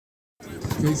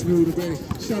Stay smooth today.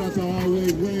 Shout out to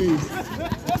Always Waves. I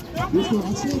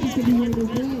said this could be one of those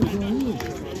guys right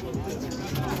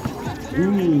here.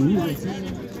 Ooh, he's a 10.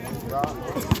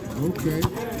 Okay.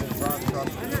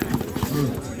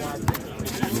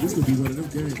 This could be one of them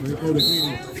games, man. Oh, the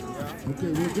game.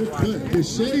 Okay, well, good cut. The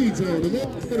shades on. The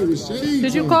left with shades.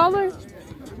 Did you call her?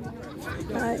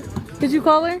 Did you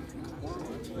call her?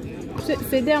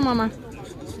 Sit down, Mama.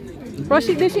 Well,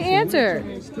 did she answer?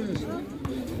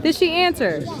 Did she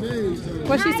answer?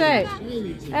 What'd she say?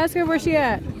 Ask her where she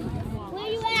at. Where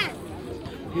you at?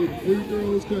 Free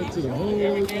throws cut to the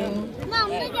hole.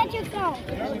 Mom, look at your phone.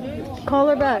 Call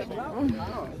her back.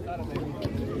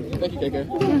 Thank you, KK.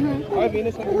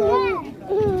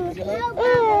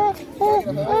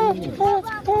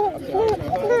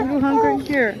 You hungry?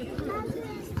 Here.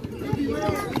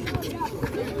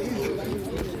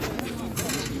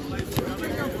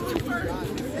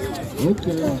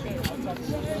 Okay.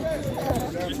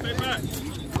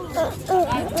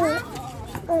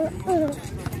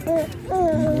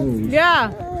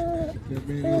 Yeah.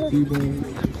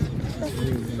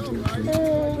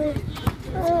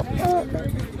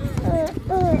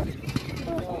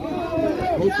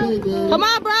 Come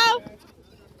on, bro.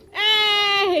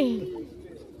 Hey.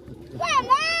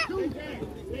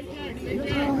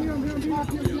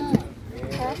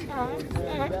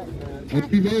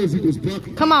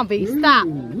 Come on, V. Stop.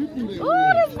 Oh,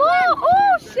 this ball.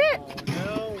 Oh, shit.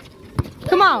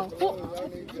 Come on.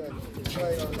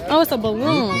 Oh, it's a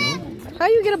balloon. How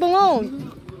you get a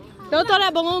balloon? Don't throw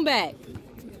that balloon back.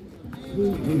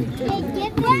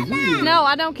 No,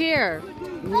 I don't care.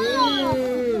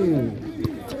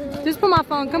 Just put my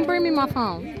phone. Come bring me my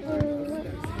phone.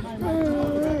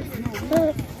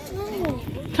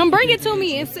 Come bring it to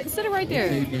me and sit it right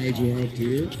there.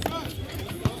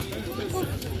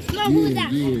 No, who's that?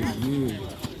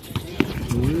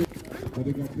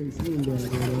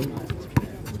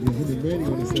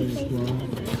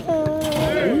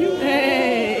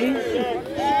 Hey.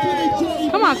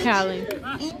 Come on, Callie.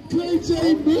 KJ,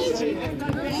 bitch.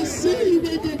 I see you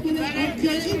make that for that.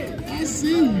 Okay, I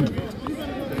see you.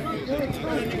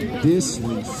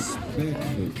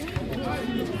 Disrespectful.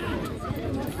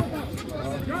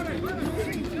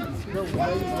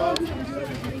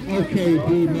 Okay, B.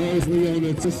 Mosley on the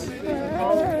I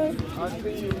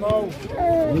see you, Mo.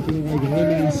 looking like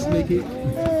Lemony Snicket.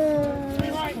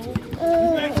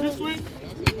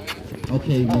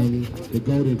 Okay, Money. The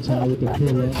golden child with the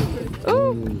pillow.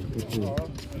 Ooh.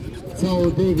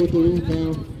 So big with the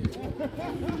rebound.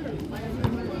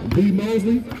 B.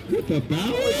 Mosley with the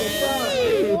bounce.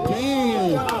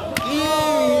 Damn.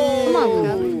 Come on,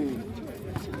 Callie.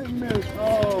 Oh,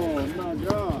 my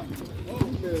God.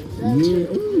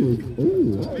 Yeah. Ooh.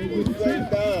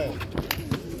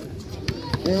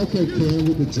 Okay, Cam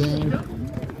with the jab.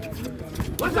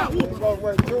 What's up? Oh,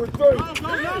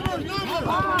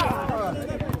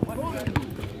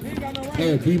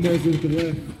 B. Mosley with the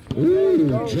left. Ooh,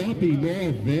 droppy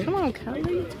now, man. Come on,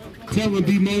 Callie. Tell him B.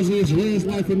 Mosley it's Rezz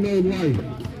life or no life.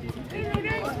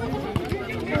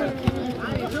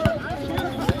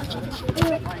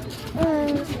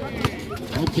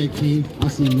 Okay, King, I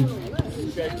see you.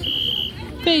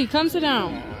 Hey, come sit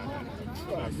down.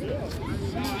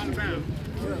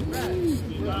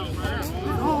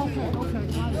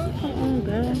 Oh,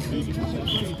 God.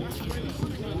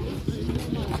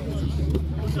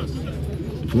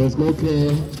 Let's go,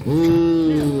 Cam.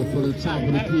 Ooh, for the top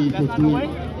of the key for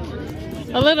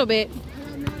 3. A little bit.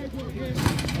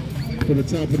 For the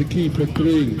top of the key for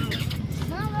 3.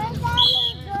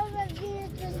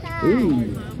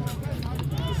 Ooh.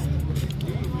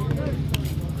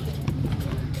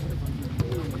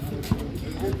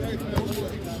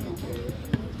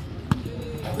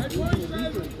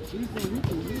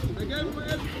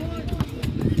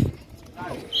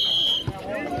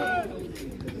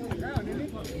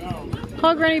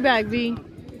 Call Granny back, V.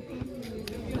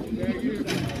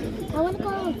 I want to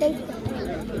call on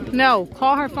Facebook. No,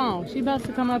 call her phone. She about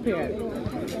to come up here.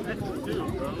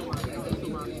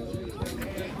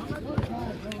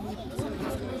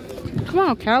 Come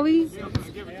on, Callie.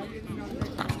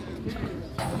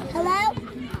 Hello?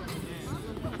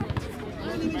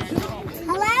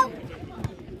 Hello?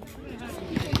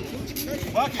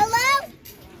 Hello?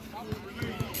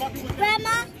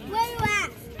 Grandma, where you at?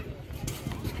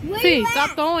 See, stop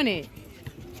throwing it.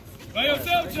 By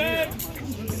yourself, Chad.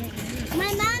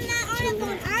 My mom's not on the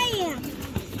phone. I am.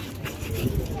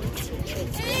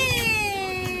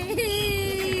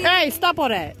 Hey, stop all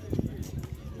that.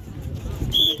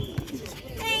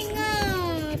 Hang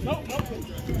on.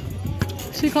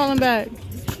 She calling back.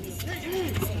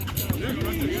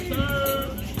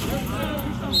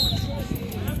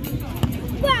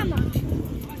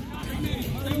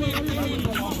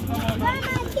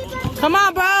 Come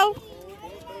on, bro.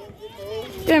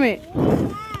 Damn it.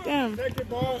 Damn. Take it,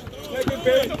 ball. Take it,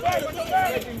 baby.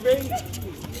 Take it, baby.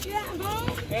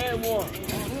 And one.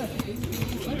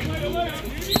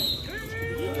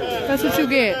 That's what you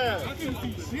get.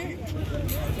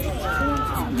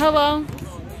 Hello.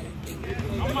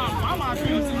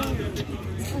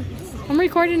 I'm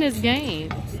recording this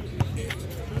game.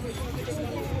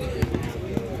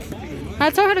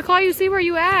 I told her to call you, see where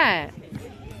you at.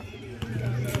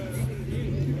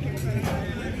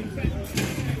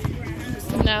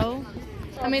 No.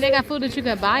 I mean, they got food that you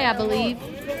could buy, I believe.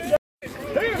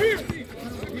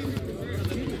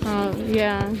 Oh,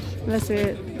 yeah. That's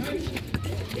it.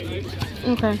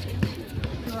 Okay.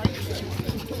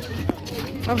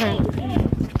 Okay.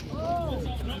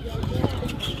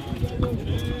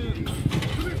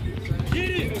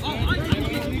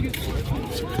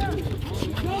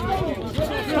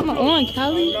 Come on,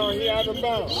 Kelly. No, he out of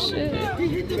bounds. Shit.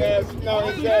 His ass is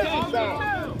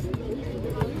out.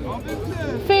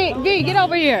 V, get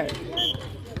over here.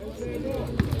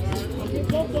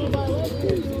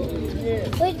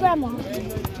 Where's grandma?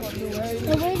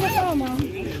 Where's your grandma?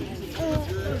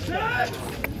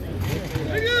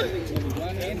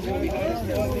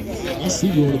 I see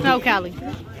you. No, Callie.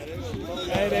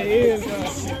 Hey, there is.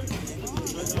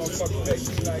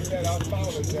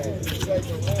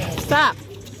 Stop.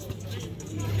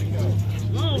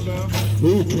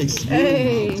 Move, takes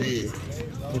Hey.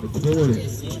 on the corner.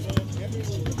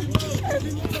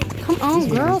 Come on,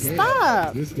 girl,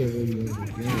 stop. This guy really knows the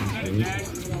game,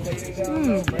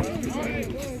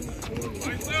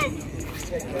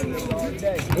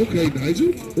 Okay, Nigel.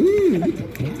 Ooh, with the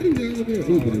body down there.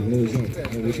 Ooh, but it rolls off.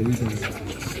 Oh, what's the reason?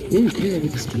 Ooh, Cam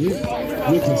with the split.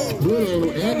 With the split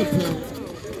over and the pound.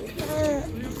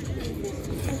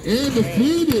 And the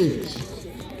finish.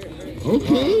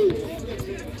 Okay.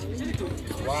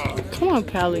 Wow. Come on,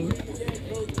 Callie.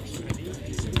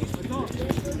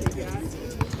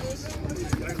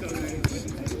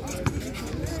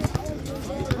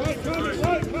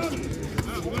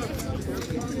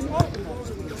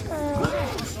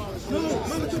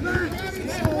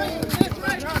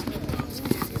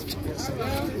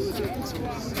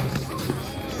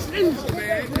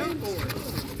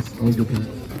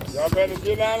 Y'all better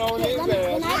get out on his ass.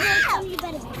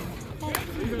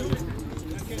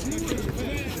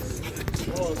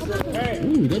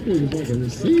 Ooh, that boy was like a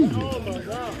receiver.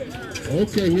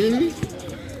 Okay, here.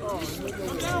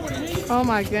 Oh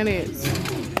my goodness.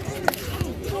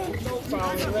 Don't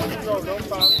foul him. Let him go. Don't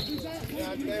foul him.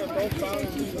 Goddamn, don't foul him.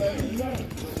 Just let him go.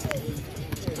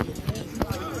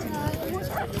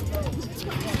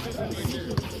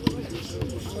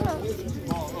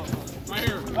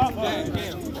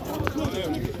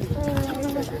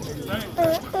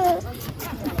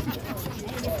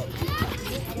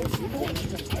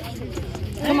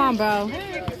 Come on, bro.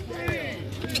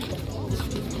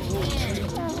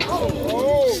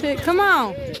 Oh. Shit, come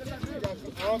on.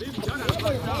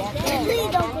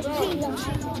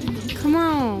 Come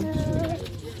on.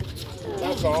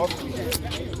 That's all.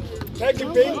 Take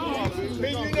it, B. B,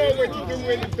 you know what to do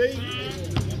with it, B.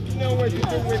 You know what to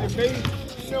do with it, B.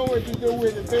 You know what to do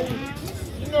with it, B.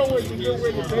 You know what to do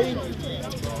with it, B.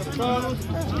 You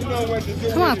know what to do.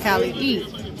 Come on, Callie, eat.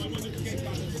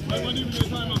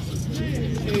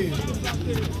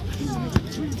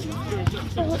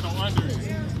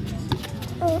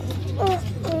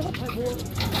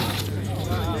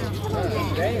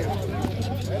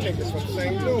 That nigga's from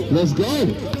St. Louis. Let's go.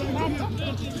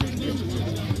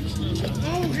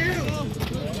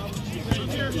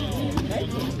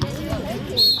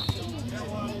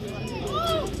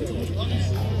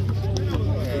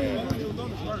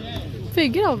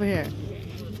 Fig, get over here.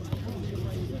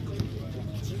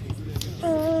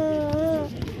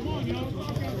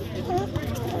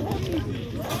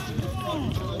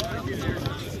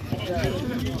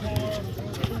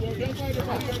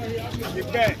 Get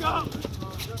back.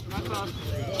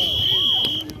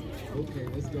 Okay,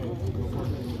 let's go.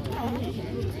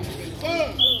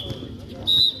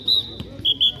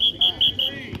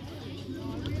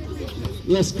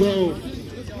 Let's go.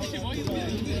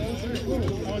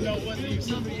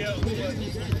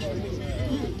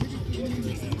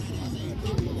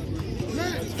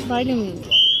 Fighting me.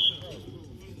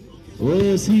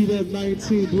 Rezz Heat at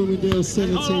 19, Bloomingdale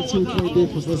 17, 2-point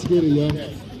difference. Let's get it, y'all.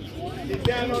 Get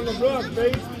down on the block,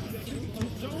 baby.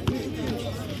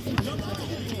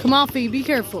 Come on, Fee, be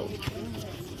careful.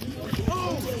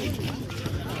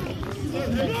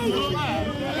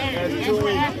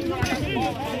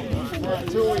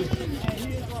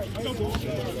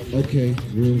 Okay,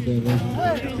 real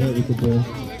that with the ball.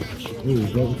 Ooh,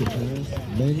 go with the pass.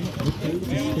 Manny, okay, with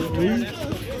the spin move.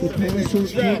 The pass short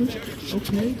coverage.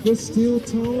 Okay, good steal,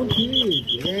 tone,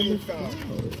 big. And the foul.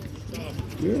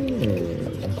 Yeah.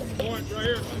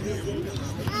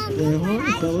 Yeah,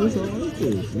 hard, fellas. I like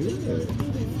this. Yeah.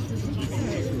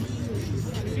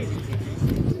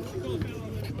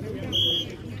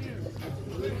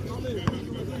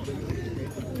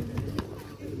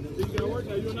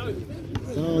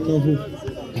 I don't know who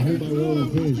my role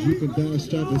is. You can dodge,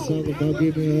 strap, and song about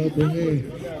giving an upper hand.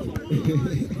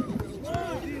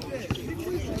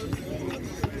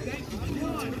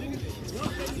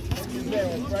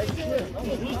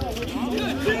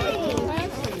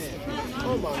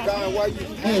 Oh my God, why you?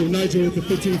 Oh, Nigel with the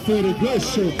 15-footer. Good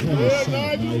short corner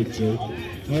shot, Nigel.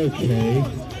 Okay,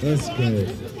 let's go.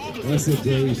 That's a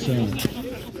great shot.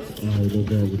 All right, we'll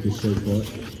go with the short part.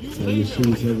 So your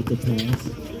shoes here with the pass.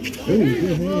 Oh,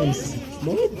 good hands.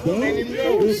 Smoke, bro.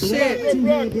 Good Shit.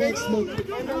 block, smoke.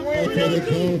 Okay, they're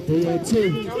going 3-2.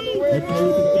 Okay,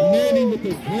 Manny with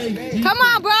the great deep. Come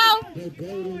on, bro. The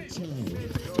golden child.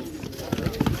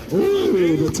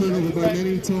 Ooh, the turnover by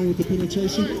Manny, Tone with the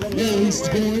penetration. Oh, he's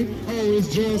scoring. Oh, his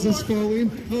jaws is falling.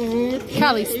 Oh,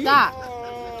 Kelly, stop.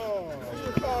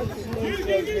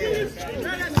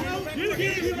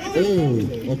 oh,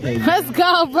 okay. Let's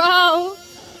go, bro.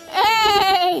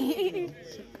 Hey.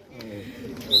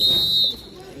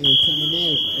 Hey, time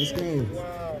out. Let's go.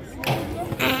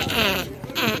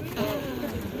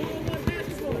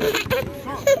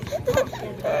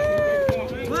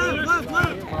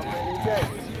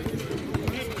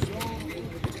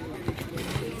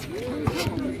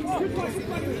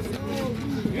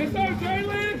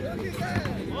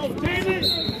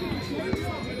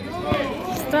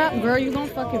 Stop, girl. You gonna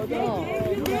fucking fall.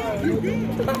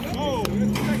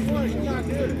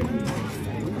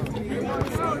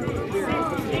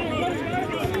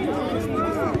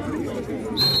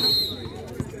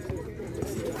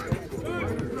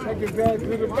 Take it back to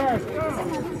the back.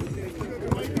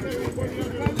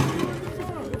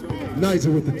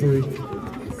 Nigel with the 3.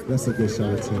 That's a good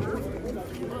shot, too.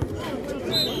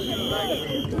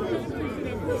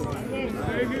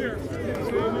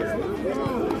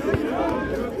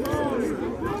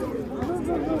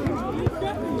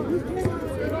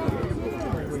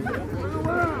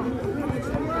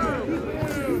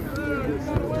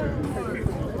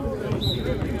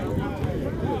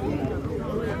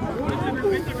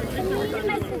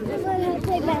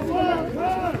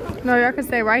 No, y'all can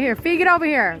stay right here. Fee, get over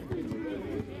here.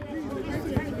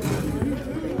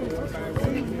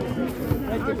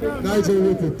 Nigel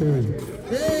with the 3.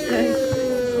 Hey!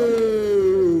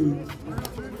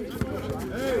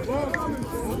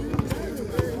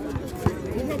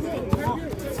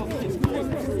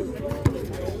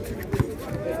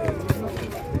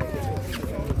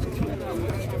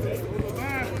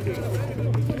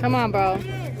 Come on, bro.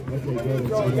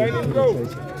 Okay, let him go.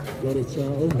 Go to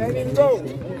child. Let him go. He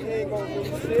ain't gonna do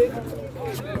shit.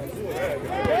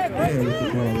 Man, with the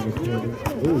ball in the corner.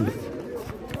 Ooh.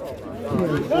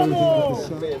 Come on.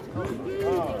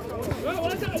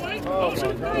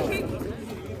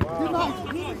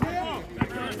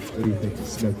 What do you think the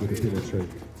smoke with the penetrate?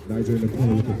 Nigel in the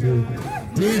corner with the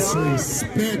 2.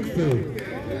 Disrespectful.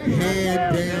 Hand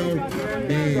down,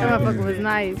 man. That motherfucker was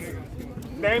nice.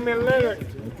 Damon Leonard.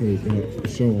 Okay, man.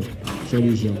 Show them. Show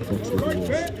these young folks what it was.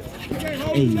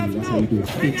 Hey, that's how you do it.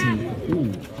 15.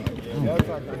 Ooh.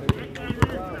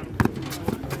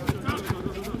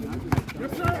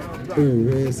 Oh,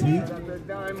 Rezz heat.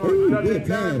 Ooh, good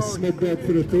pass. Smoke back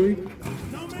for the 3.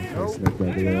 Smoke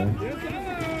back below.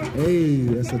 Hey,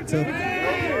 that's a tough.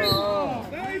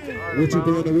 What you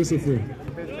blowing the whistle for?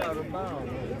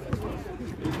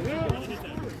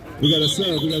 We got a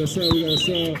sub, we got a sub, we got a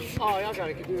sub. Oh, y'all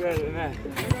gotta do better than that.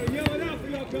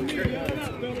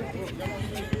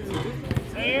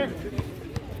 Here.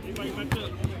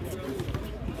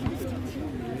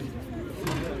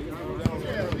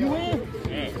 You win?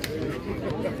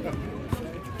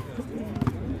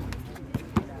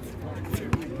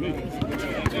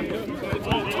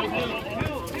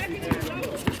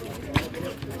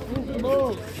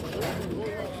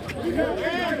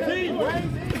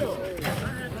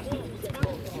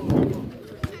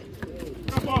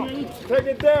 Take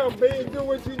it down, B, and do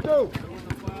what you do.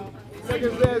 Take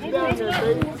his ass down there, B.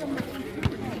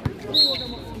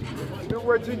 Do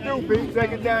what you do, B.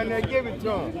 Take it down there, give it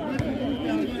to him.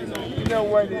 You know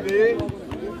what it is.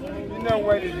 You know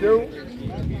what to do.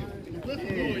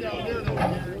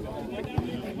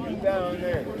 Down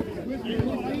there.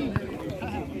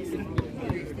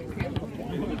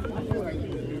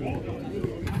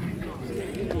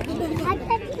 I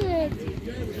touched it.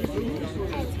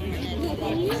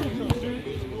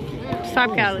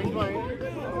 Stop, Callie.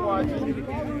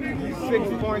 6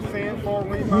 points in, 4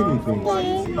 rebounds,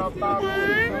 about 5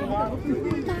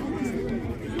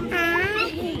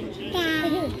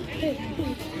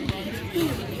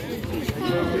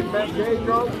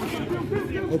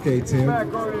 Okay, Tim. Ball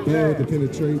with the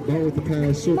penetrate, ball with the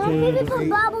pass, short corner Mommy, number put 8.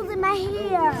 bubbles in my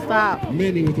hair. Stop.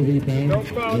 Manny with the rebound. Ow.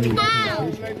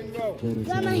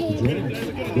 Got my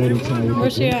hair.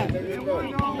 Where's she at?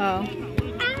 Oh. Ow.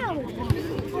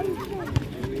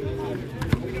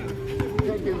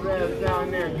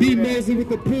 B. Mosley with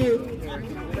the pull.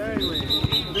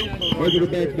 Over the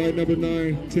back by number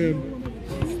 9, Tim.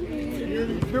 You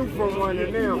do for one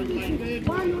of them.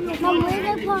 Mom,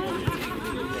 where's the ball?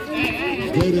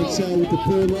 Golden Child with the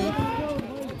pull up.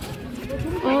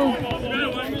 Oh.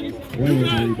 One with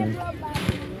the rebound.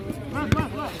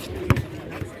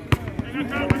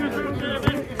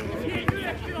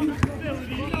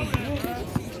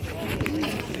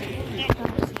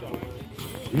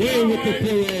 Way with the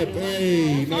pull up.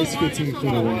 Hey, nice 15 for the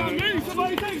win.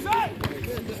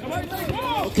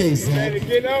 Okay, Zach.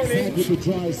 Zach with the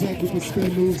drive, Zach with the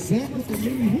spin move, Zach with the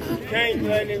mini hook. Can't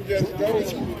let him just go.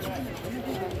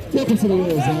 Welcome to the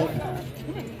world, Zach.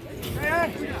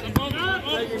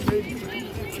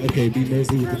 Okay, B.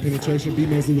 Mosley with the penetration, B.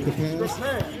 Mosley with the pass.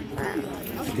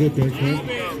 Good break, man.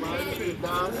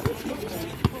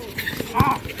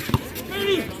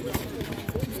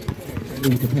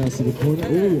 With the pass to the corner.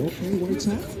 Oh, okay, white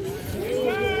top.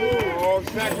 Oh,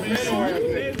 Sacramento.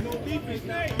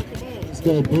 Let's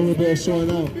go, Bloomingdale showing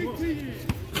out.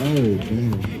 Oh,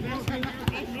 man.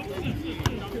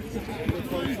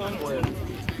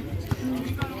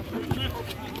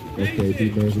 Okay, B.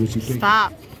 Mosley, what you think?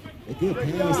 Stop. A good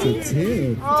pass to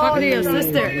Tim. Talking to your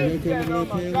sister.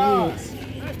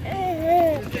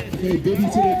 Okay, Bibby to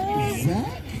the Zach.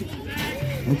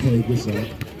 Okay, good shot.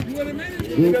 Good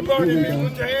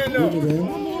rebound.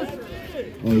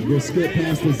 Oh, good skip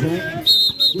pass to Zach.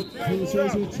 Good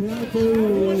penetration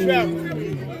travel.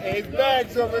 His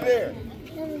bag's over there.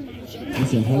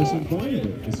 It's a harsh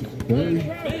environment. It's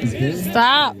very.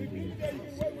 Stop.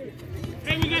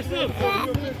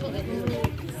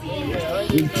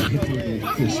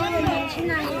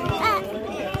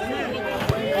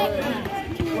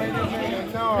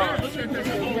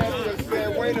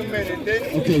 Wait a minute,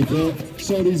 didn't Okay, bro.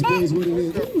 Show these boys what it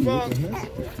is.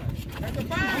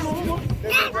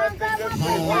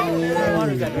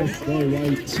 Let's go,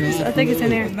 right. I think it's in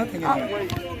there. Oh,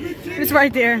 it's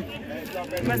right there.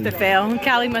 Must have failed.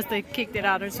 Callie must have kicked it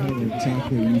out or something. You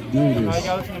do this. I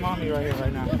got listening to mommy right here,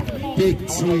 right now. Big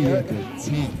T at the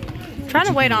top. Trying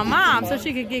to wait on mom so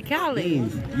she could get Callie.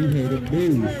 You had a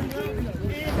move.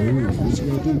 Ooh, what you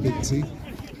gonna do, Big T?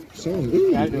 Show it.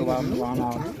 Ooh, I do while I'm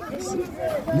out.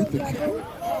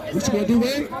 What you gonna do,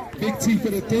 man? Big T for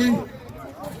the 3.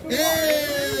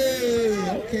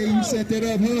 Hey! Okay, you set that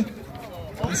up, huh?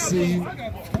 I see you.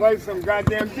 play some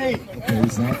goddamn D. Okay,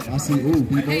 Zach, I see. Ooh,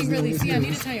 I can't really see. I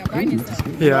need to tell you right now.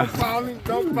 Yeah. Don't foul him.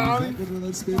 Don't foul him.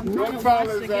 Don't foul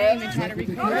his ass. And try to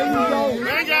record. There you go.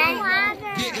 There you go.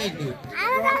 Get ignorant.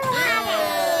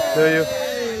 Do you?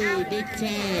 Hey, big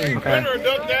time. Okay. Better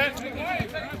duck that.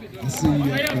 I see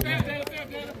you.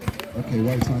 Okay,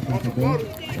 white top off the ball.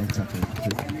 White top off the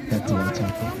back to white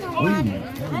top.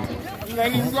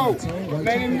 Let him go.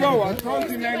 Let him go. I told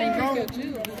you let him go.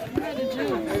 Let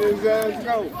his ass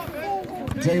go.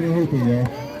 Jaden Hooper, y'all.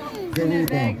 Good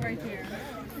rebound.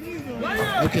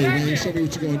 Okay, man, show me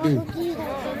what you're gonna do.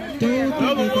 Don't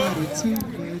think about it too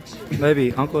much. Baby,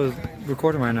 Uncle is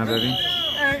recording right now, baby.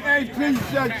 Hey, please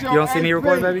shut your You don't see me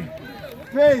recording, baby?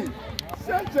 Please,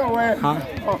 shut your ass. Huh?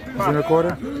 Is he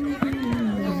recorder?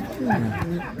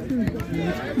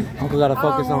 Uncle gotta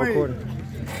focus on recording.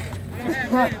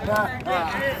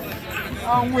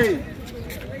 I'm weak.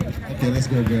 Okay, let's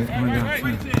go, man. Oh my God.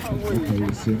 Okay,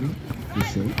 you see me? You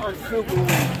see me? I'm super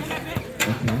weak.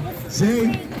 Okay. Jay,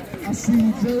 I see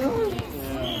you, Jay.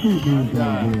 Who moved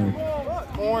that man?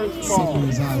 Orange Something in ball.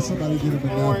 his eyes. Somebody get him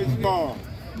a Orange napkin. ball.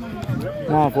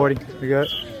 Come on, 40. You good?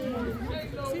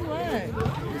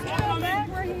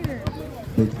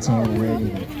 Big toe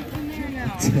running.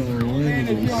 Toe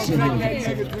running. You don't take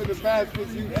that nigga to the basket,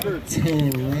 you church. Toe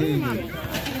running.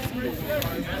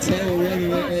 Toe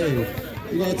running. Hey,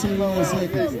 you got 2 more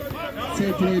seconds.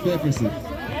 10-point deficit.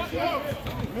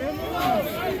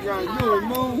 You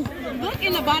remove. Look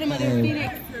in the bottom of this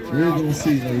Phoenix. We're going to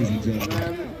see, ladies and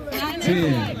gentlemen. 10,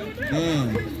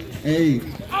 9, 8,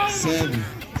 7,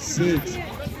 6,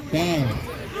 5,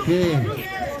 4,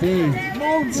 3,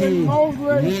 2,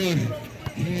 1.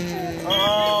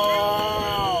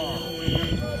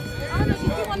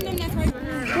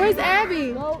 Where's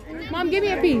Abby? Mom, Mom, give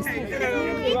me a piece.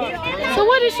 So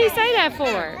what did she say that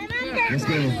for? Let's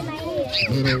go.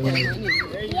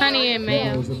 Honey and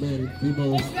mayo.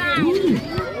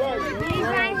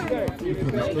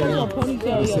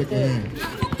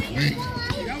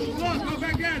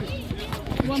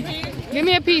 Give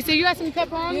me a piece. So you got some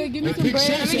pepperoni? Yeah, give me some bread.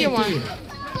 Let me get one.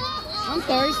 I'm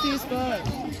thirsty as fuck.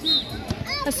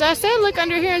 So I said look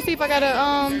under here and see if I got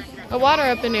a water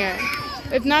up in there.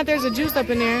 If not, there's a juice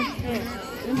up in there.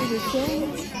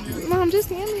 Mom, just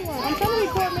give me one. I'm trying to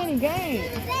record many games.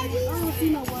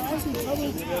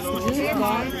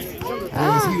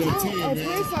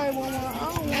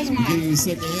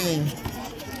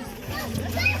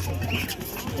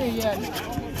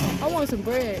 I want some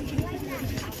bread.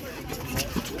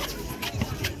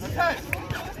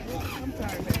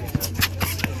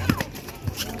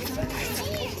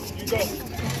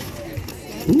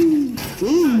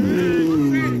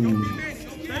 Ooh.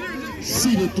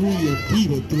 See the through your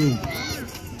beat it through.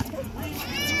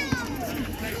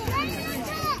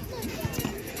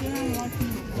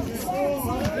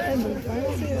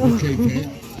 Okay, Pat.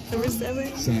 Number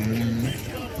 7. Sorry.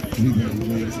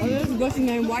 There's a girl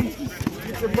named White.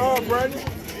 Get the ball, Brandon.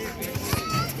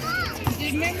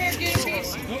 Remember getting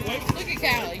peace? Look at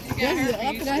Callie. I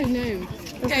forgot his name.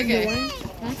 KK.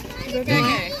 KK.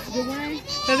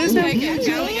 So this is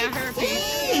Callie got her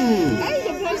piece.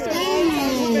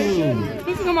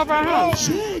 You can come up our house.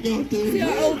 See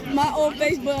my old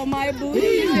Facebook on my boo.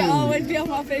 He used to always be on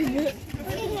my Facebook.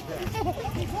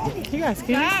 You guys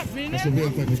skinny?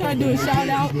 Trying to do a shout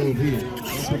out.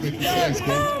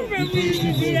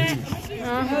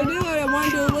 One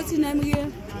dude, what's his name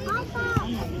again?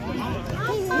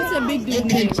 What's a big dude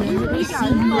name?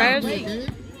 Rezz?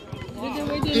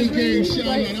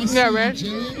 Yeah, Rezz.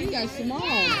 He got small. I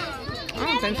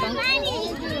don't think so.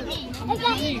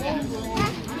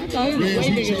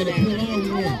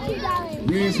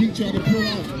 Rezz, he tried to pull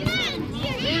out.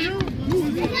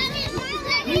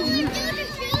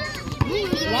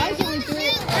 Why is it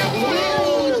three?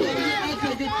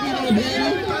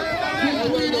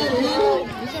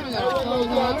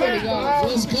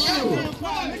 Let's go.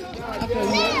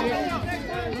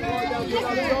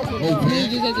 He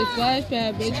just at the splash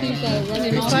pad, bitch. He started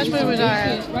running off. Splash pad was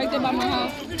alright. Right there by my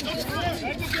house.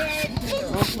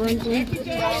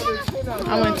 I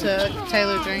went to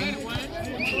Taylor Dream.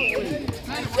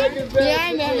 Yeah, I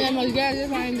ain't got that much gas. That's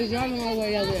why I ain't been driving all the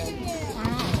way out there.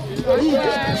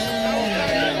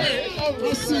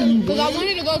 Because I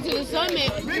wanted to go to the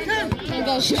summit and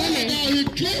go swimming. You're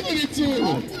giving it to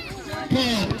him.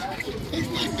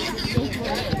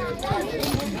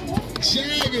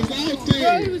 Jag is out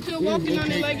there. He was still walking on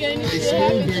it like that.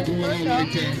 K-Smooth ain't going on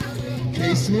like that.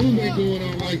 K-Smooth ain't going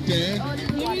on like that.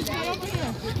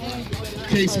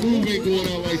 K-Smooth ain't going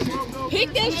on like that. Pick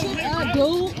that shit up,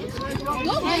 dude.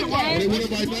 Go like that. They went up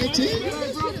by 19?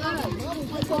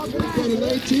 Go to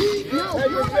 19?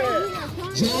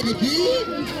 Jag again?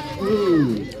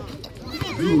 Ooh.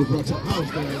 You would have brought your house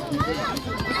down.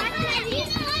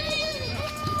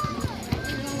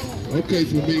 Okay,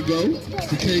 Flamingo.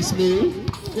 To K-Smooth.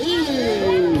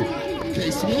 Ooh.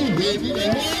 K-Smooth, baby. You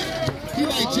like what? You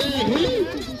like Jag, who?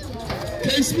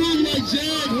 K-Smooth like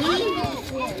Jag, who?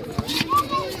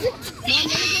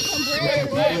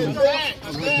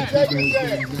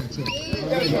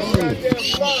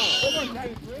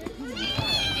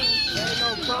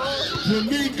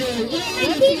 Flamingo.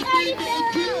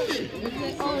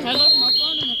 Hello?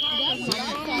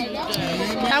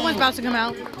 That one's about to come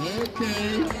out.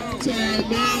 Okay.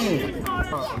 Time out.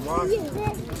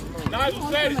 Nice and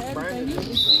steady.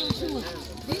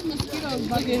 These mosquitoes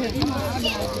bugging him.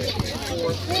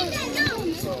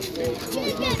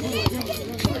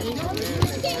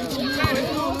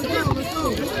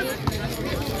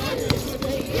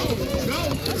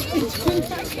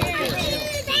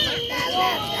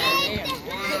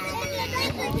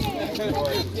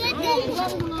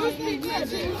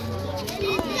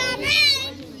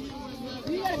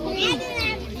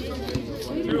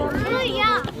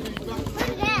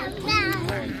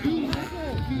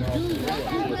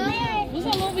 What's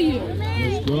all over you?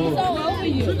 Let's go. What's all over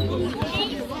you?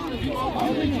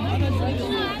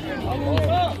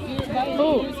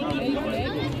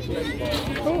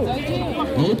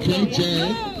 Okay,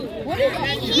 Jag. What is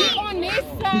that? Get on this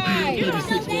side.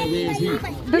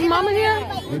 His mama here?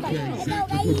 Okay.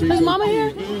 His mama here?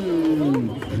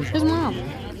 His mom.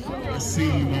 I see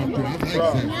you out there. I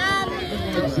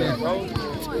like that.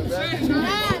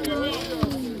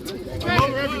 I'm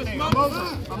over everything. I'm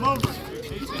over.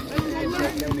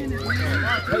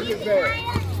 Take his ass.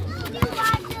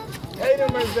 Hate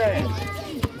him his ass.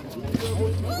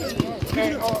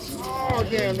 And, oh,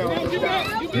 damn, no.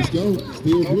 Let's go.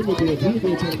 Still Bloomingdale.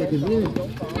 Bloomingdale trying to make a run.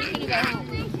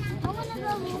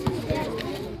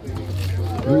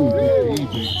 Ooh, good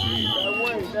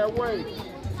defense, That way.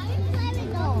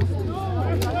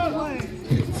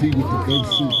 See with the go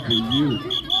shoot for you.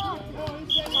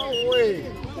 That way.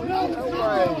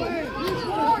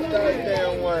 That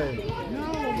damn way.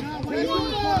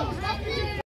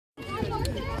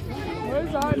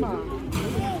 Where's our mom?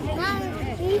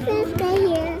 You can stay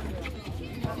here.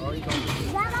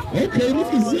 Okay,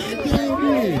 look at Zach down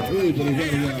there. Oh, but he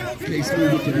ran around. Okay,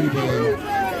 Smooth with the rebound.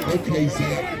 Okay,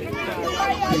 Zach.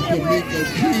 The Flamingo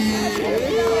kid.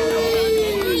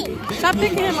 Stop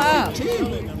picking him up.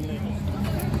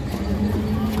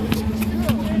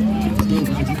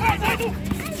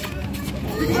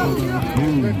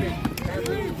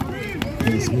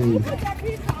 Okay, Smooth.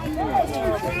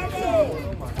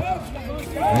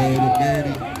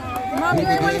 Mom, you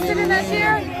ain't want to sit in that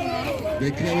chair?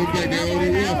 They coming back. They only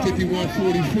won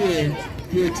 51-44.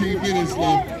 14 minutes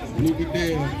left.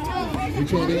 Bloomingdale. They're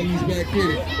trying to ease back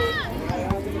in it.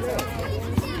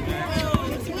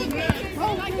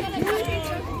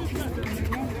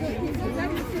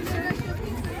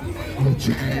 Oh,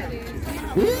 Jack.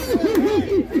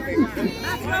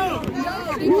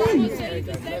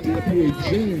 That boy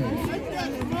Jack.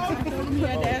 He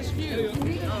had to ask you.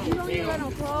 You don't even got no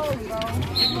clothes, bro.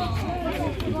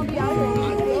 You're going to be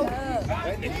out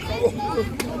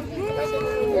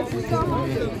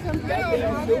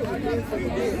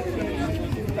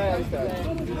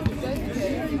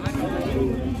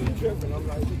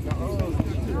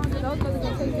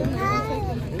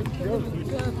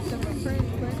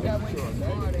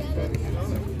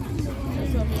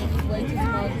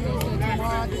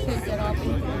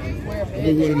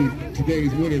We're one of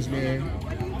today's winners, man.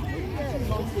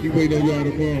 You wait on y'all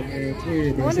tomorrow, man.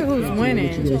 Twin, man. I wonder who's winning.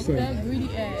 What you gonna say? That greedy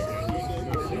ass.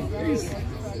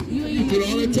 You put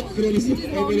all that talking on the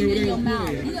stuff over there when they was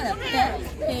playing. You got a fat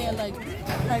head like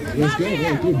Let's go.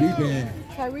 Hey, good rebound.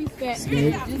 Tyrese fat. Smoke.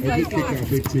 Just Hey, like good kick out,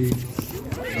 big team.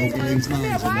 No games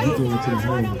lost. You going to the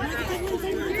home.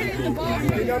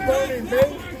 Get up on him,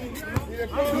 baby.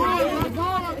 Get up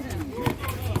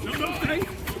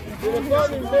on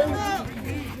him, baby.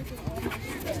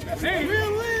 Hey,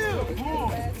 real live.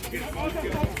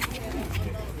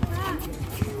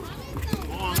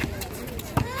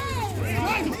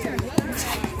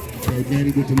 Okay,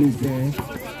 Danny with the loose ball.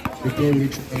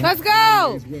 Let's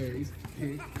go!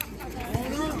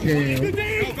 Cam.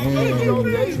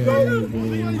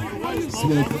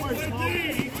 Smoke.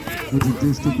 With the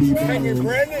distant rebound.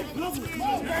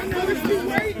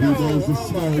 Rebounds the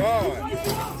Smoke.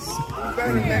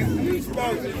 Better make these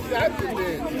folks accept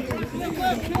it.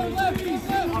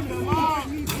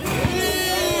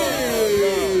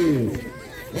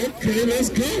 Okay, let's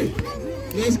go.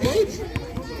 Let's go.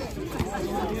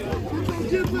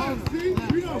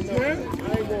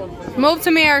 Move,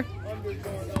 Tamir.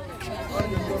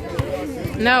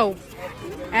 No.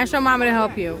 Ask your mama to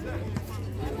help you.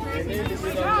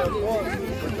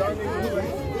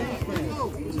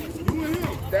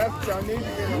 That's y'all need to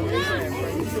get on his ass,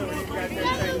 but you sure you got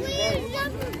that thing.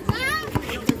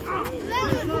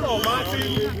 Come on,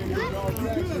 Monty.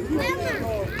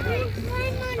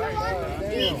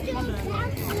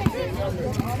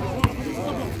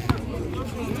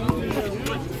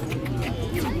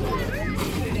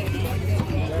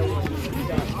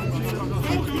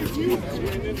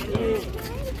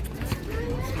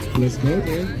 Let's go,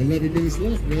 man. 11 minutes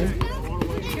left, man.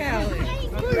 Callie.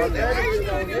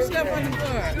 You step on the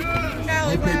floor.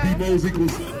 Callie, Okay, B-Mose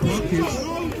equals buckets.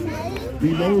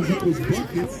 B-Mose equals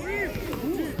buckets.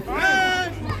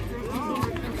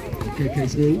 Okay,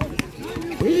 Smooth.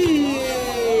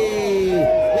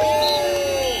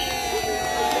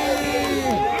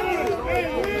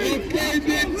 Okay,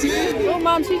 Big T. Oh,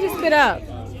 Mom, she just spit up.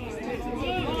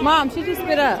 Mom, she just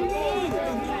spit up.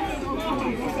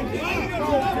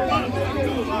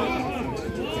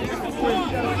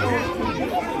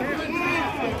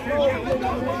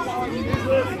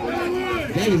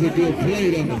 That was a good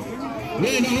play, though.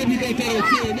 Man, I hope you got that on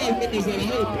film. No niggas at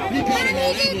home. You got it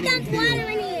Dumped water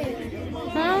in here.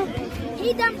 Huh? He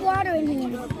dumped water in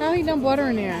here. How he dumped water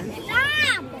in there?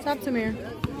 Stop! Stop, Tamir.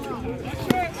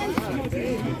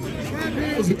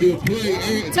 That was a good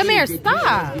play. Tamir,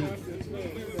 stop.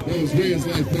 That was Rezz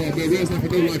life, Paul, man. Rezz like a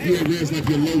no life here. Rezz like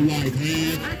your low life,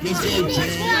 man. Let's go, John.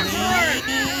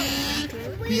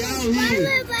 Be out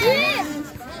here.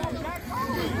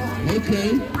 Okay.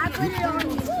 I put it on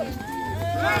you.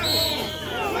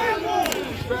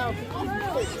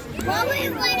 Well,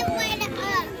 we're going to wait up.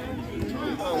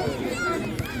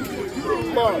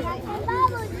 ball.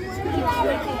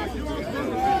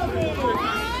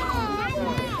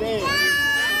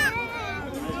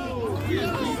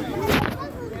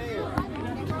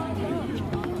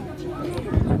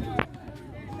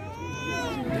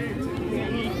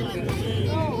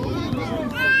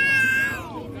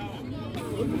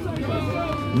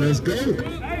 Let's go.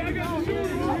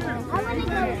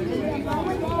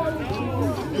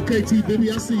 Okay,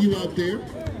 T-Baby, I see you out there.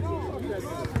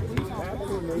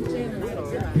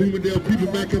 Bloomingdale people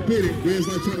back up in it. Rezz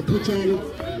like trying to put y'all away.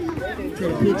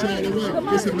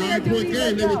 It's a 9-point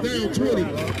game. They were down 20.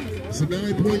 It's a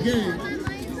 9-point game.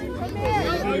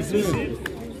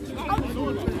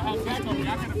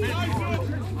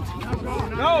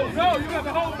 No, you got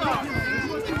the whole time.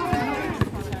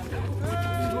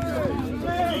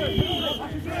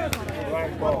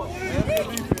 Black ball.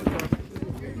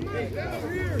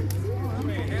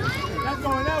 That's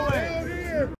going that way.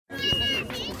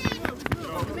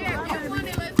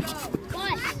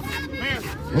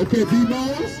 Okay,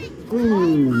 B-balls.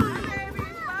 Ooh.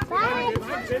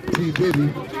 T-Baby.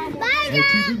 Oh,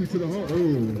 T-Baby to the hole.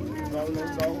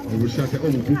 Oh, we shot that.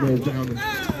 Oh, B-ball down.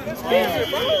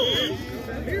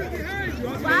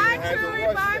 Bye, Chewy.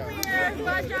 Bye, Pierce.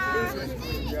 Bye, John.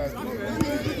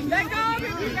 Let go of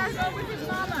him. You guys go with his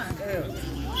mama.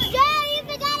 Dad, you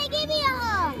forgot to give me a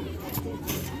hug.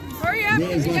 Hurry up.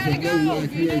 Rezz You like gotta a go. low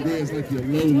life. Yeah, Rezz like your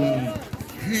low life.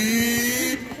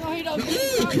 No, he don't. Oh,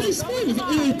 K-Smooth.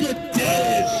 Oh, good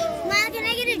dish. Mom, can I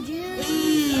get a juice?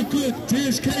 Oh, good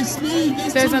dish,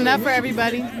 K-Smooth. There's enough for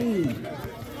everybody.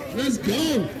 Let's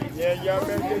go. Yeah, y'all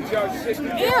better get y'all shit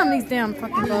together. Damn, these damn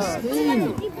fucking bugs.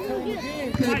 K-Smooth.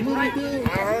 Okay, Bloomingdale. I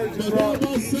heard you, But bro. how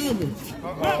about 7?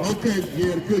 Okay,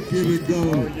 yeah, good give and go.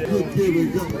 Good give and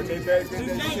go. They better get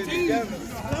that shit together.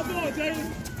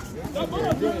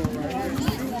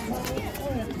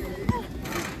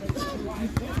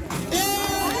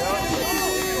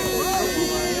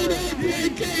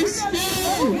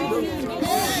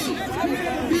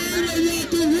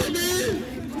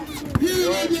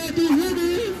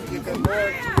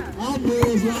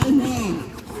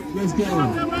 Let's go.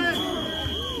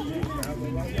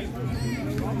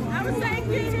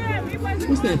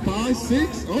 What's that, 5,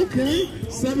 6? Okay.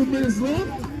 7 minutes left.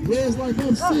 Rezz like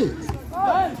up 6.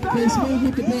 K-Smooth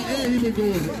with the ball. And he been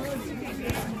going.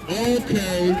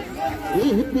 Okay.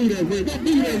 Ooh, move that way.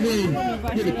 Move that way.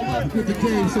 Get the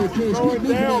game so close. Move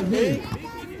that way.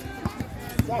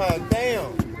 God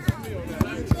damn.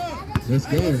 Let's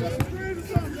go.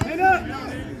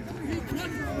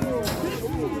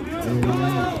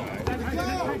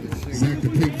 Zach the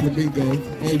pink flamingo.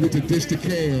 Oh, with the dish to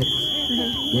Cam.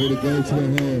 Way to go to the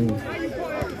hole.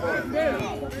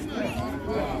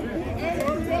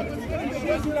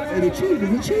 Hey, the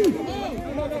truth.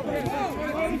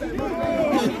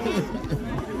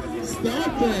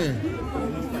 Stop that.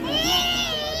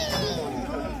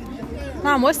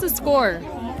 Mom, what's the score?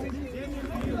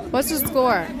 What's the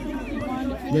score?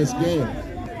 Let's go.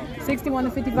 61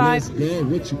 to 55. Let's go.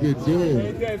 What you been doing?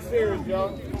 Ain't that serious,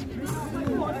 y'all.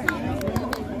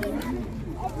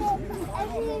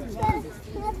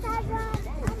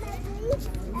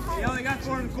 He only got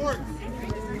 4 in the court.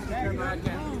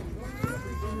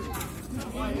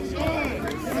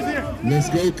 Let's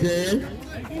go, Cam.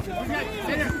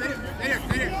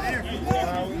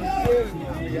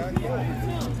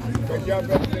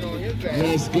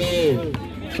 Let's go.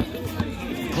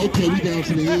 Okay, we down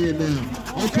to the end now.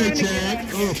 Okay, Chad.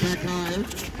 Oh, back higher.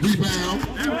 Rebound.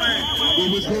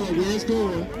 Where's going? Where's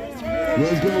going?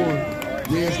 Where's going?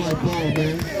 Rezz like ball,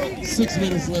 man. 6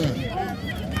 minutes left.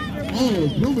 Oh,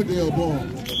 it's Bloomingdale ball.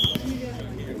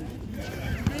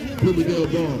 Bloomingdale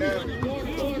ball.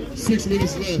 6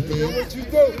 minutes left, man.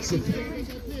 It's a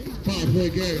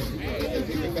 5-point game.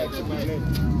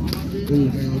 Ooh,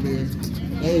 down there.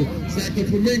 Oh, Zach the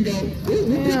Flamingo. Ooh,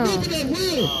 who quit moving that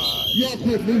wheel? Y'all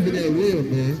quit moving that wheel,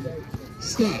 man.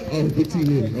 Stop. Oh, good team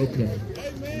in. Okay.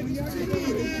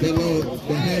 The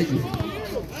hanger.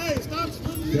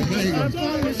 The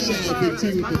hanger. Shout out Big T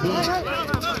with the block.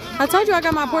 I told you I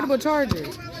got my portable charger.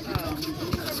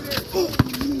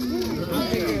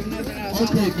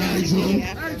 Okay, Nigel.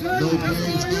 No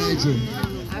games, Nigel.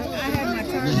 I have my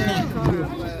charger.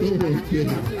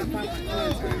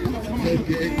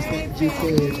 Okay, stop you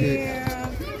forward, kid.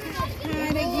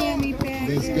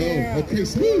 Let's go. Okay,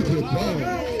 smooth your ball.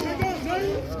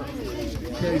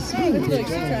 Okay, smooth your Look,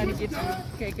 she's trying ball. to get you.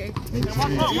 KK.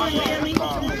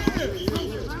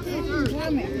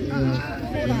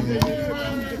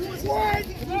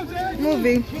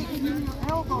 Movie.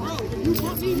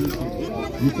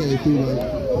 You came through like.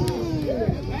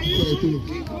 You came through.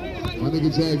 My nigga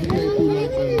Jack, you came through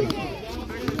like.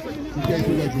 You can't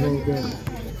do like Jerome Bell.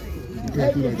 You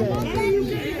can't do like Jerome Bell.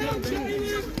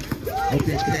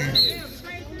 Okay, Cam.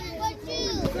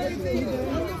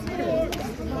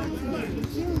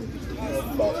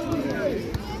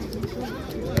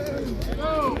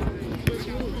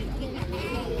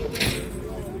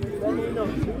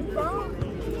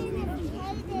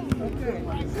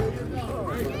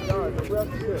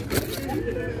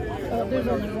 Oh, there's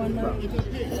only one more.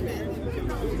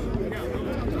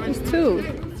 There's two.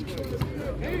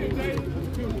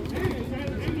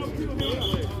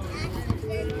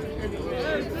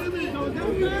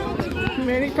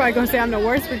 Manny probably gonna say I'm the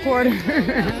worst recorder.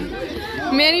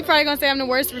 Manny probably gonna say I'm the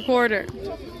worst recorder.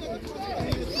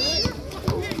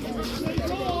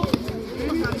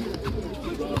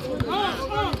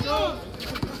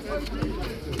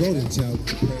 Golden child.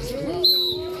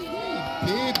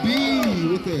 Baby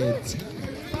with a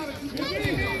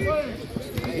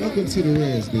welcome to the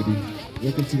Rezz, baby.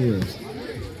 Welcome to the Rezz.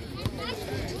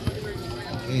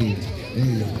 Hey,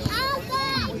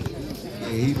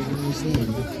 he been on slow.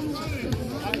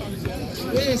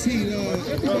 Where's he?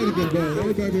 Everybody been going.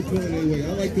 Everybody been pulling their way. I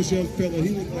like this young fella. He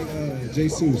look like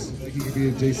Jesus. Like he could be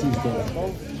a Jesus brother.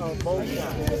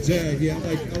 Jag, yeah, I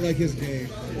like his game.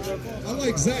 I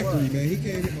like Zachary, man. He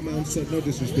came. I'm no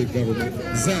disrespect,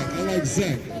 government. Zach, I like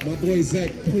Zach. My boy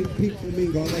Zach, Pink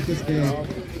Flamingo. I like his game.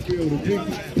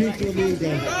 Pink Flamingo.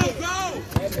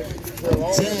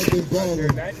 Jag been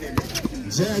balling.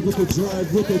 Jag with the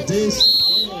drive, with the dish.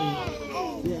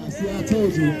 Yeah, see, I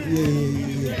told you.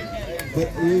 Yeah.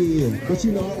 But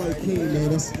you know, I like King, man.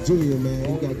 That's Junior, man.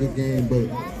 He got good game, but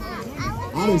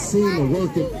I done seen the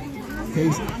working.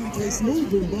 Case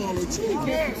moving balling too.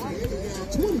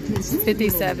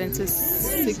 57 to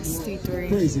 63.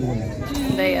 Crazy,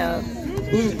 man. They up.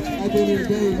 But at the end of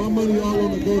the day, my money all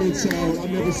on the golden child. I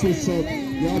never switch up.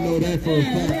 Y'all know that for a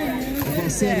fact. If I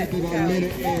said it, then I let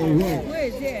it and what?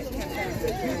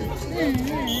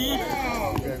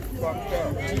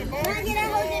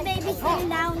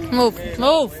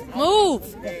 Move.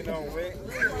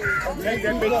 Take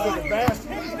that bitch to the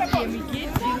basket.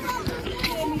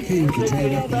 King with the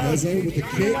drive off the Rezz with the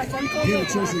kick.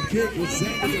 Penetration kick with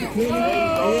Zach in the corner.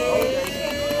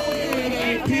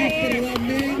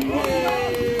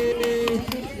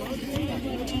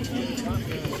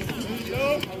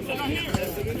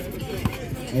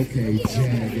 Okay,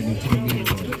 Jag in the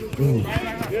Flamingo. Oh,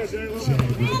 Jag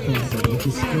with the cross with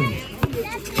the spin.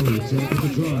 Oh, Jag with the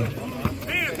drive.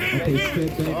 Okay,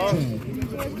 step back, Jag.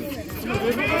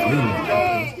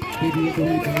 Baby with the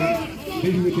rebound.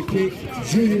 Baby with the kick.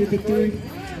 Junior with the three.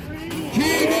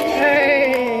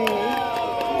 Hey!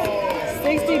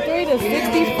 63 to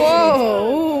 64.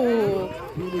 Ooh.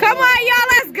 Come on, y'all,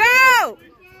 let's go!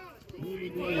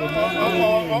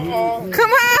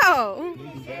 Come on!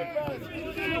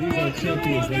 These are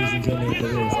champions, ladies and gentlemen, of the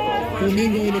Rezz.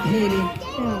 Flamingo in the corner.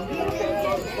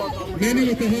 Manny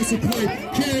with the hustle pipe.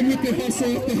 Cam with the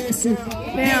hustle off the hustle.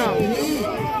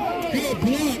 Good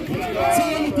block.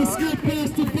 Time with the skip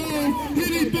past the ball.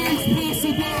 Anything's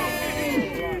possible.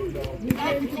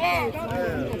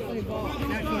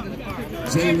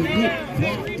 Jalen, good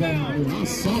block down there. I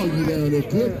saw you down there.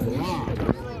 Good block.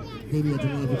 Maybe at the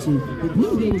line for two. The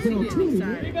Bloomingdale was down 20. I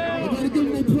gotta give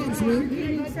them their props, man.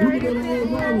 Bloomingdale on all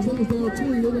lines. They was down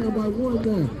 20. They're down by one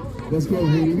now. Let's go,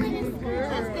 Haiti.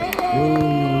 Oh,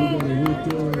 we got a hit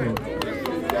there.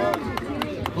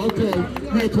 Okay,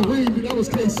 yeah, Kareem, that was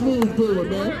K Smooth doing,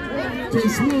 man. K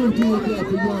Smooth did that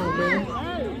for y'all, man.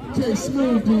 K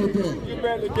Smooth did that. You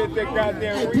better get that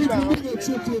goddamn Hey, Pink Flamingo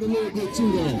chipped in a little bit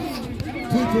too, though.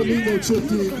 Pink Flamingo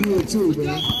chipped in good too,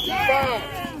 man.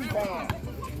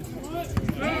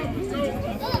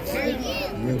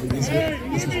 Yeah, but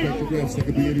disrespect the refs. They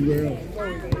could be anywhere else.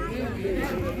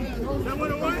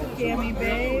 Gimme,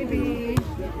 baby.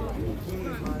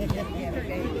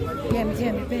 Gimme,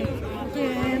 baby.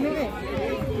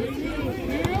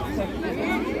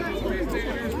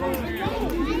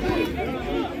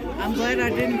 I'm glad I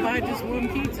didn't buy just one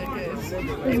pizza because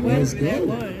it wasn't that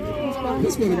one.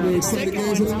 This one of the more exciting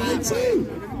games of the night too.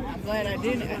 I'm glad I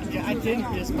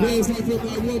didn't just buy Man, it's like up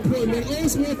by 1 point, man. Oh,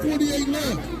 it's 148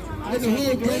 left in the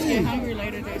whole Get game. hungry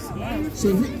later, there's some left. So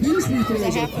these free throws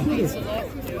are Half a pizza critical. left.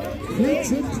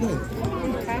 Critical.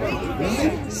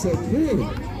 Right? So critical.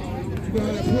 You got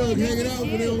that plug hanging out when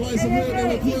they don't like some more, they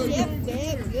will plug you.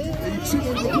 And you chew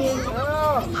on the plug.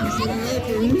 You see that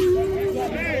happen?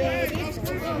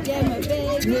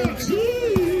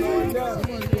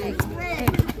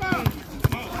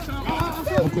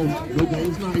 Okay, no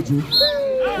games, Nigel.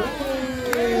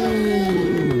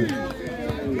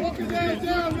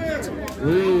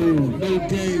 Ooh, no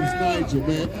games, Nigel,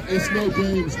 man. It's no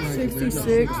games, Nigel.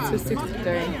 66 to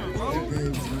 63.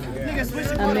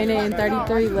 A minute and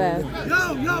 33 left.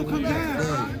 Yo, come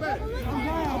down.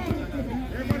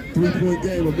 3-point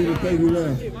game, a minute 30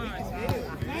 left.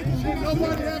 Oh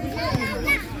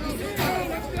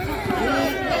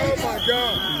my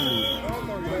God.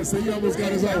 So he almost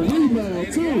got his own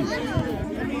rebound, too.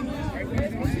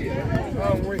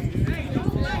 Oh, wait.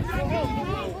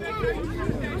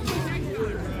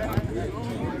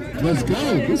 Let's go.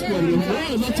 This one of them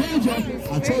runs. I told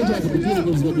y'all at the beginning it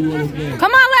was going to be one of them.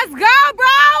 Come on, let's go,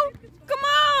 bro. Come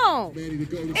on.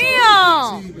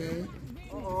 Damn.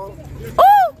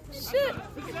 Oh, shit.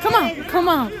 Come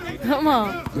on.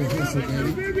 Good hustle,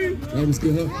 baby. That was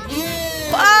good, huh?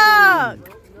 Fuck.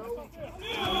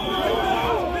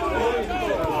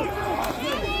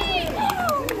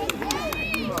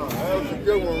 That was a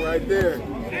good one right there.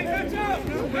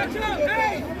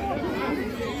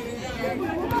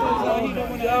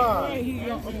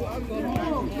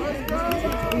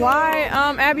 Why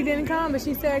Abby didn't come, but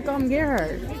she said come get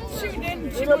her. She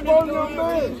didn't. She went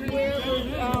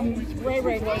where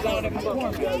Ray was out at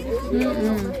performance.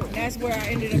 That's where I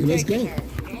ended up Let's go. taking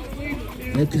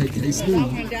her. Okay,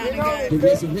 K-Smooth. Went down and got The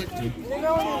resurrected. Get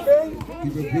on it, baby.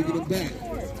 He's been bringing him back.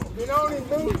 Get on it,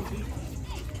 baby.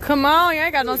 Come on, you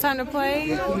ain't got no time to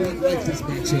play. I like this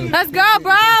matchup. Let's go,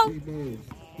 bro.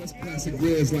 That's classic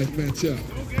Rezz like matchup.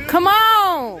 Come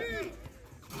on.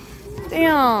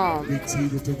 Damn. Big T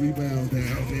with the rebound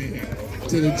down there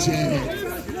to the jab.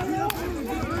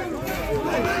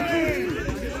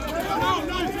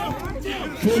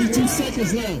 42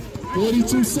 seconds left.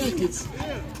 42 seconds.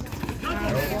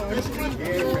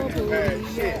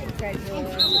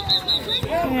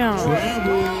 Damn.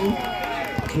 Travel.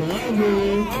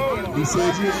 He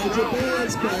said you had your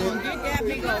bags back.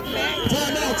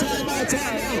 Time out.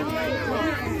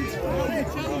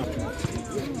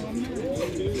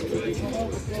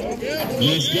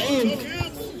 Let's go.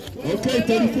 Okay,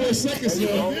 34 seconds,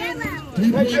 y'all.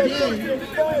 3-point game.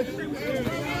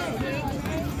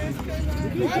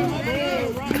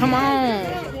 Come on.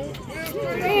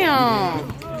 Damn.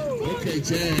 Okay,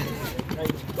 Chad.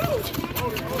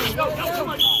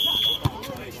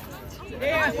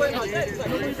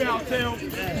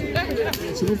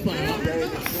 To the foul.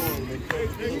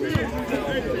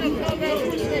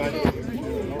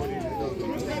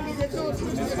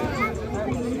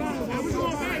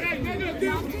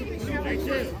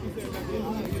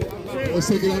 Let's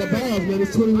take it out of bounds, man.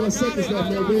 It's 21 seconds left,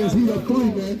 man. Rezz, he up 3,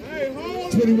 man.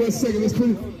 21 seconds. Let's put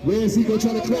it. Rezz, he gonna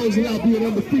try to close it out, being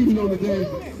undefeated on the game.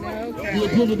 He'll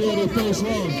Bloomingdale their first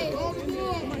round.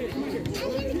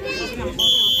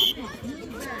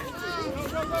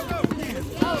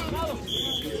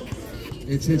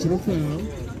 Intentional foul. You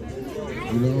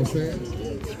know what I'm saying?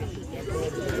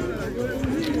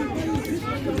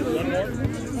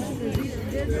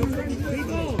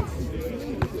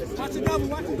 Watch it double.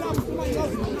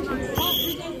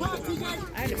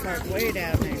 I had to park way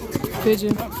down there. Did you?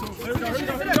 Let's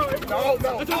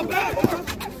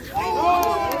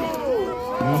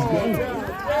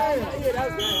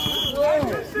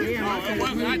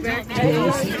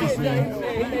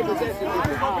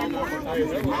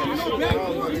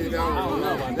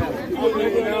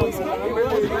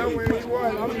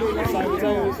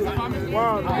go.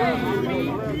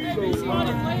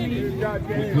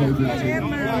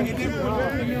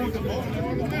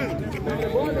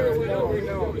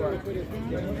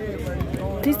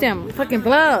 These damn fucking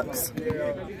plugs.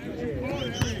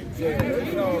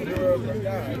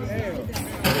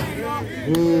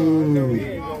 Ooh.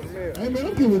 Hey man,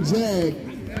 I'm giving Jag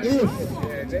if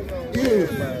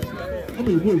I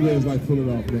mean what Rezz like pull it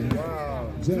off, man.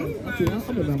 Jag, I'm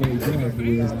gonna nominate Jag for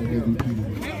Rezz like MVP.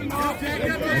 And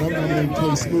I'm nominating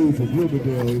K-Smooth for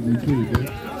Bloomingdale MVP, man.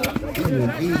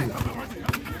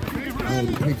 Oh,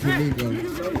 the pink flamingo.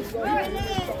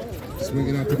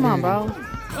 Swinging out the Come on, bro.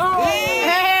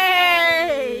 Hey!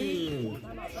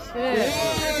 Shit.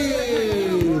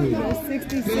 That's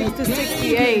 66 to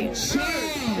 68.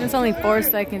 There's only 4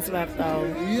 seconds left, though.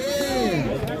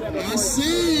 Yeah, I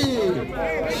see.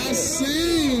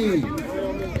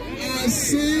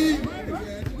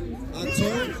 I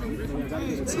told you.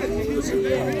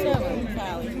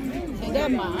 That's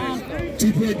my uncle.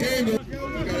 2-point game, though.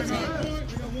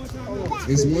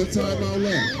 It's one timeout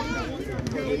left.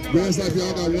 Rezz like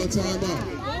y'all got one timeout.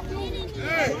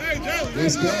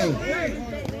 Let's go.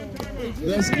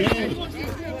 Let's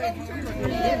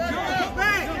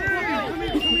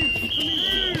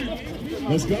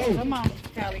go. Come on,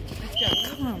 Callie. Let's go.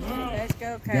 Come on, man. Let's go,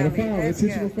 Got a Callie. foul. Let's go.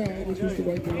 Intentional foul, which was the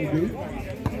right thing to do.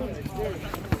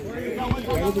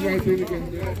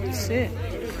 Shit.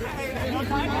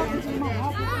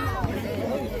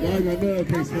 Y'all got none,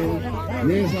 case man.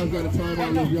 Rezz got a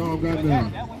timeout if y'all got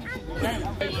none.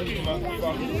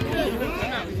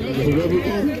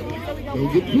 Don't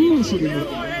get bullshit in there.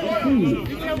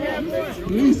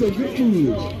 Please don't get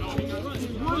foolish.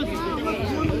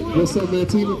 What's up, man?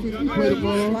 Team of 50 play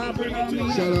tomorrow.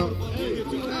 Shout out.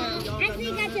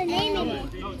 Actually got your name in it.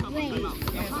 Wait.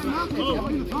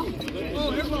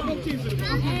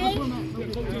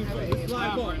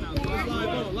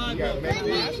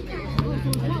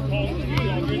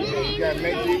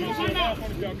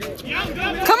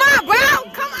 Come on,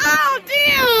 bro! Come on,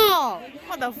 damn!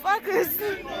 Motherfuckers!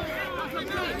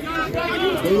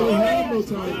 They don't have no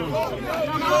timeout.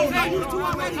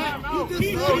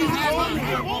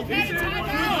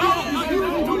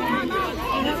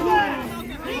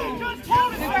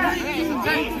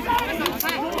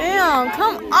 Damn,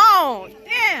 come on!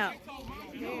 Damn!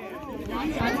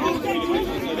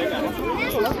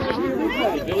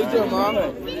 What's up, Mom?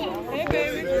 Hey,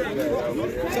 baby.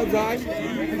 What's up, guys?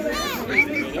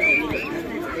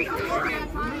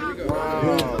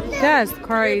 That's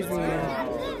crazy.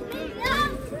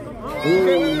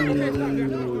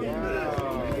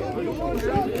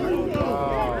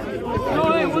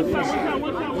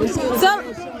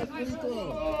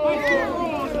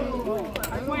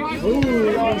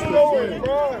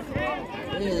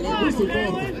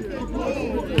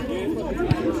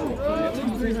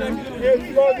 It's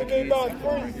supposed to be about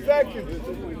 30 seconds.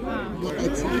 We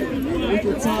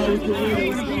can tie, we can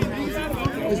win.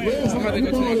 It's Rezz. I'm about to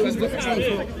go to my cousin. All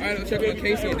right, I'll check on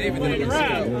Casey and David. Then I'm going to let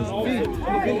me go. I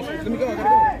gotta go.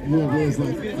 You and Rezz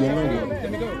like,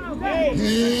 Let me go.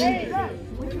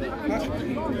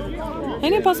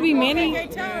 Ain't it supposed to be Manny?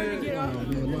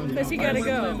 Because he gotta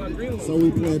go. So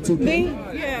we playing 2K? B?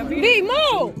 Yeah, B,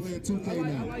 move! We playing 2K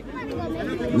now.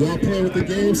 Y'all playing with the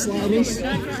game sliders?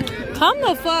 Come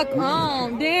the fuck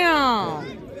on, damn.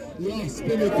 Y'all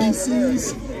spinning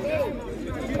DCs?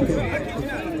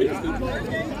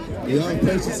 Y'all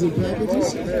purchasing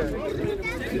packages?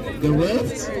 The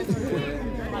Rezz?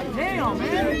 Damn,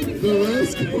 man. The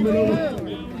Rezz coming over.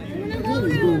 What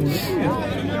is going on?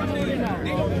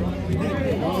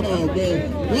 Oh, man.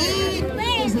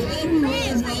 Is it every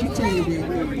Rezz life told me?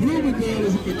 Bloomingdale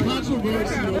is the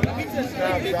controversial.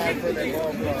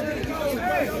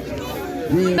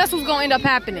 That's what's gonna end up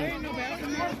happening.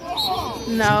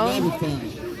 No.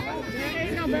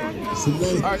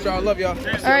 Alright, y'all. I love y'all.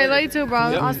 Alright, love you too, bro.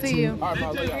 I'll see you. Alright, I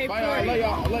love y'all. Bye, y'all. I love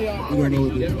y'all. I love y'all. You don't know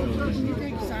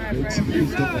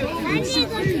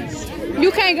what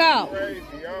You can't go.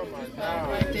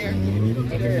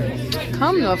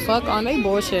 Come the fuck on. They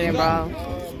bullshitting, bro.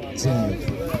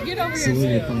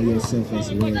 Solidify yourself as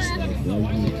a Rezz life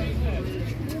right here.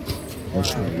 Okay,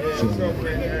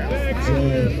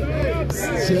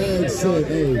 Chad said,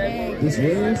 hey, this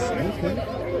Rezz?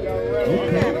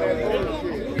 Okay.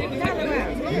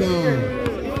 No.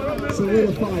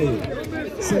 Solidify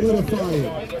it. Solidify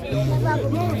it.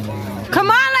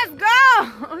 Come on, let's go!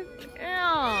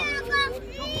 Damn.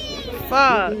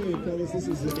 Fuck.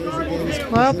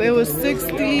 Well, it was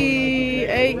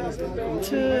 68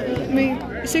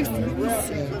 to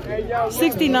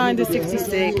 69 to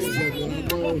 66.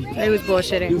 They was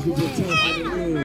bullshitting.